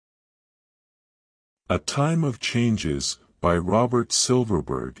A Time of Changes, by Robert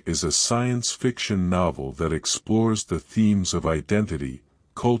Silverberg, is a science fiction novel that explores the themes of identity,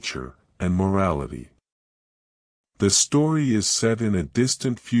 culture, and morality. The story is set in a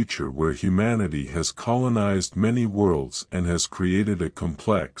distant future where humanity has colonized many worlds and has created a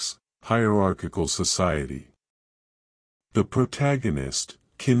complex, hierarchical society. The protagonist,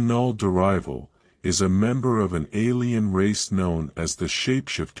 Kinnall Darival, is a member of an alien race known as the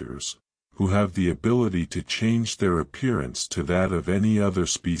Shapeshifters, who have the ability to change their appearance to that of any other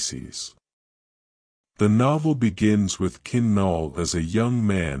species. The novel begins with Kinnall as a young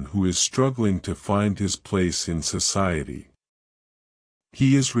man who is struggling to find his place in society.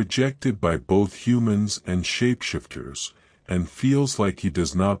 He is rejected by both humans and shapeshifters, and feels like he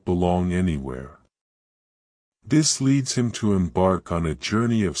does not belong anywhere. This leads him to embark on a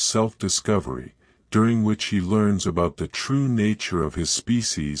journey of self-discovery, during which he learns about the true nature of his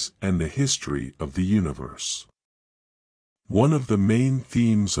species and the history of the universe. One of the main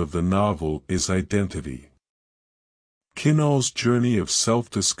themes of the novel is identity. Kinnall's journey of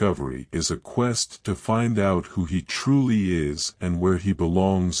self-discovery is a quest to find out who he truly is and where he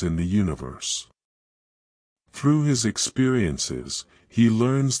belongs in the universe. Through his experiences, he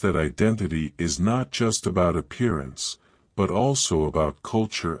learns that identity is not just about appearance, but also about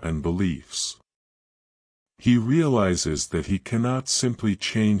culture and beliefs. He realizes that he cannot simply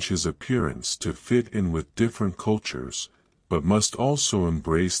change his appearance to fit in with different cultures, but must also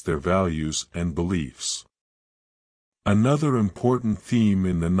embrace their values and beliefs. Another important theme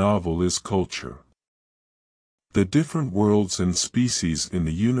in the novel is culture. The different worlds and species in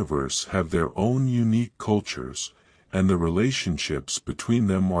the universe have their own unique cultures, and the relationships between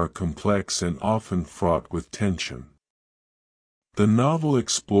them are complex and often fraught with tension. The novel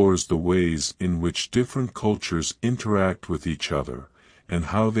explores the ways in which different cultures interact with each other, and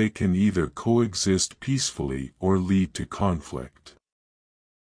how they can either coexist peacefully or lead to conflict.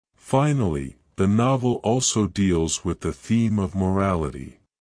 Finally, the novel also deals with the theme of morality.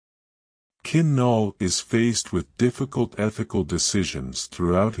 Kinnall is faced with difficult ethical decisions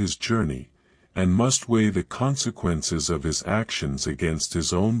throughout his journey, and must weigh the consequences of his actions against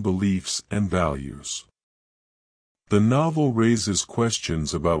his own beliefs and values. The novel raises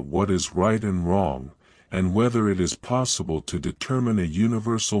questions about what is right and wrong, and whether it is possible to determine a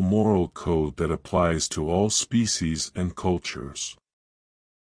universal moral code that applies to all species and cultures.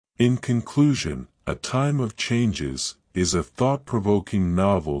 In conclusion, A Time of Changes is a thought-provoking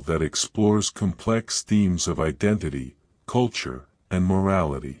novel that explores complex themes of identity, culture, and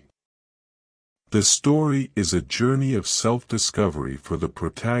morality. The story is a journey of self-discovery for the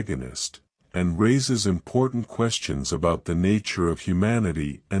protagonist, and raises important questions about the nature of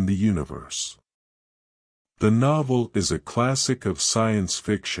humanity and the universe. The novel is a classic of science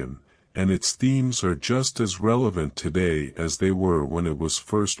fiction, and its themes are just as relevant today as they were when it was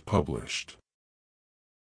first published.